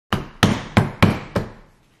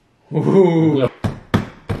Ooh.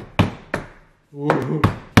 Ooh.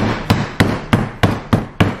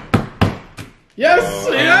 Yes!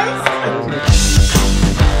 Yes!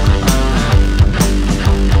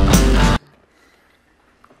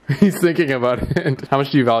 He's thinking about it. How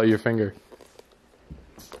much do you value your finger?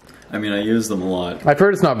 I mean, I use them a lot. I've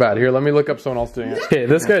heard it's not bad. Here, let me look up someone else doing it. Okay,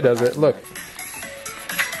 this guy does it. Look.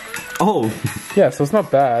 Oh. Yeah, so it's not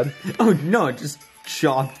bad. Oh, no, just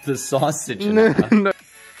chopped the sausage in half. No.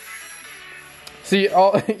 See,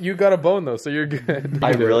 you got a bone though, so you're good.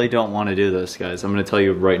 I really don't want to do this, guys. I'm going to tell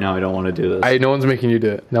you right now, I don't want to do this. No one's making you do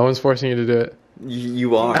it. No one's forcing you to do it.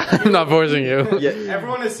 You are. I'm not forcing you. Yeah.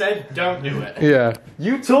 Everyone has said don't do it. Yeah.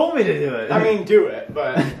 You told me to do it. I mean, do it,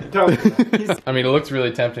 but don't do it. I mean, it looks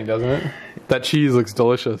really tempting, doesn't it? That cheese looks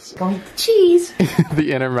delicious. Don't eat the cheese.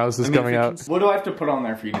 The inner mouse is coming out. What do I have to put on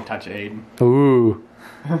there for you to touch Aiden? Ooh.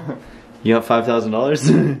 You got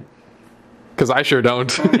 $5,000? Because I sure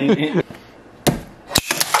don't.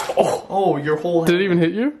 Oh, your whole head. Did it even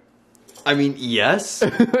hit you? I mean, yes.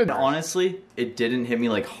 Honestly, it didn't hit me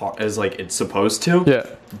like hard as like it's supposed to. Yeah.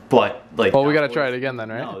 But like. Well, we gotta try it again then,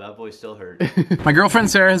 right? No, that voice still hurt. My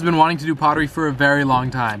girlfriend Sarah has been wanting to do pottery for a very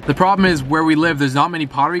long time. The problem is where we live, there's not many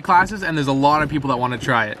pottery classes and there's a lot of people that want to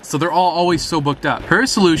try it. So they're all always so booked up. Her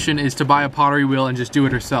solution is to buy a pottery wheel and just do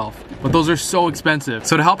it herself. But those are so expensive.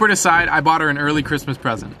 So to help her decide, I bought her an early Christmas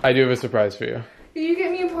present. I do have a surprise for you. Did you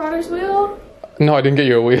get me a potter's wheel? No, I didn't get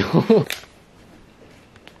you a wheel.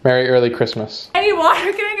 Merry early Christmas. I need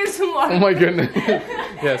water. Can I get some water? Oh my goodness.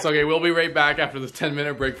 Yes, okay, we'll be right back after this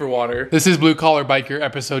 10-minute break for water. This is Blue Collar Biker,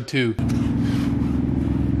 episode 2.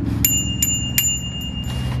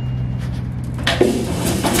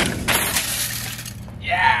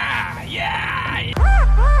 Yeah, yeah.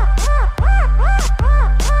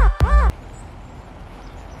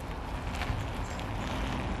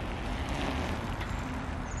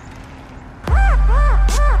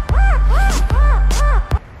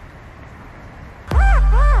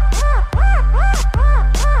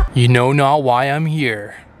 You know not why I'm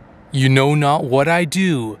here. You know not what I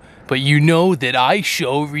do, but you know that I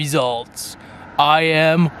show results. I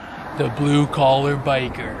am the Blue Collar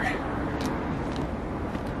Biker.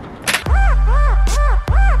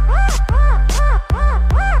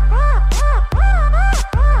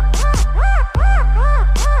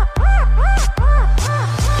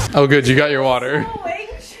 Oh good, you got your water.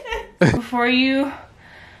 Before you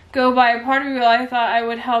go buy a pottery wheel, I thought I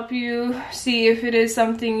would help you see if it is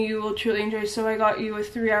something you will truly enjoy. So I got you a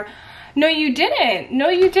 3-hour. No, you didn't. No,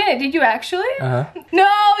 you didn't. Did you actually? No,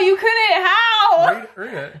 you couldn't. How?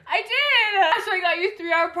 Read it. I did. So I got you a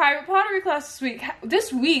 3-hour private pottery class this week.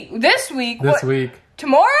 This week. This week.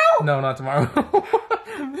 Tomorrow? No, not tomorrow.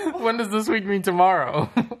 When does this week mean tomorrow?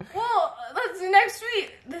 Well, that's next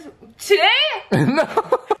week. Today? No.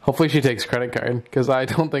 Hopefully she takes credit card, because I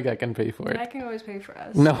don't think I can pay for it. I can always pay for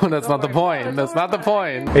us. No, that's not the point. That's not the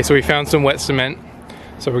point. Okay, so we found some wet cement.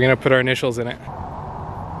 So we're going to put our initials in it.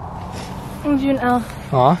 I'm doing L.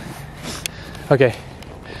 Aw. Okay.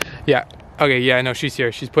 Yeah. Okay, yeah, I know she's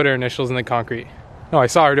here. She's put her initials in the concrete. No, I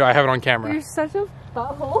saw her do it. I have it on camera. You're such a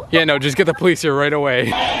butthole. Yeah, no, just get the police here right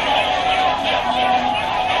away.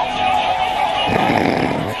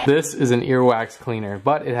 This is an earwax cleaner,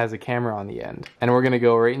 but it has a camera on the end. And we're gonna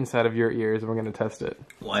go right inside of your ears and we're gonna test it.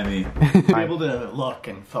 Why me? Be able to look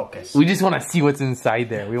and focus. We just wanna see what's inside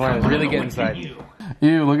there. We wanna really get inside.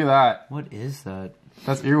 Ew, look at that. What is that?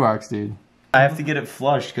 That's earwax, dude. I have to get it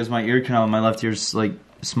flushed because my ear canal in my left ear is like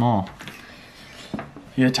small.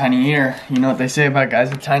 You have a tiny ear. You know what they say about guys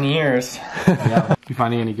with tiny ears. Yeah. You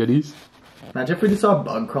finding any goodies? Imagine if we just saw a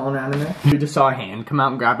bug crawling around in there. We just saw a hand come out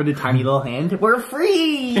and grab it, a tiny little hand. We're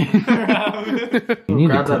free! You need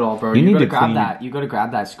grab to that all, bro. You need gotta to grab clean. that. You gotta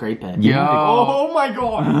grab that. Scrape it. Yo. Oh my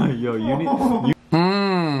god. Yo, you need.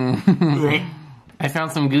 Mmm. I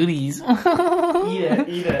found some goodies. Eat it.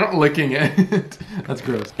 Eat it. Licking it. That's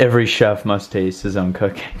gross. Every chef must taste his own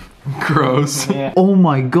cooking. Gross. Yeah. Oh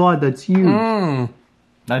my god, that's huge. Mmm.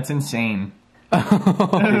 That's insane.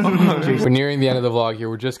 We're nearing the end of the vlog here.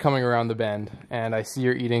 We're just coming around the bend, and I see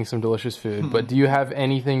you're eating some delicious food. But do you have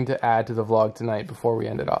anything to add to the vlog tonight before we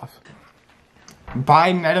end it off?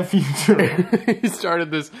 Buy MetaFuture. He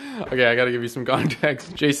started this. Okay, I gotta give you some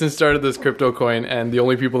context. Jason started this crypto coin, and the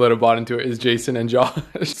only people that have bought into it is Jason and Josh.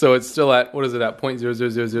 So it's still at, what is it at,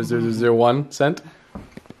 0.0000001 cent?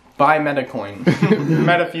 Buy Metacoin.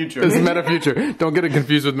 MetaFuture. This is MetaFuture. Don't get it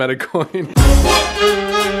confused with Metacoin.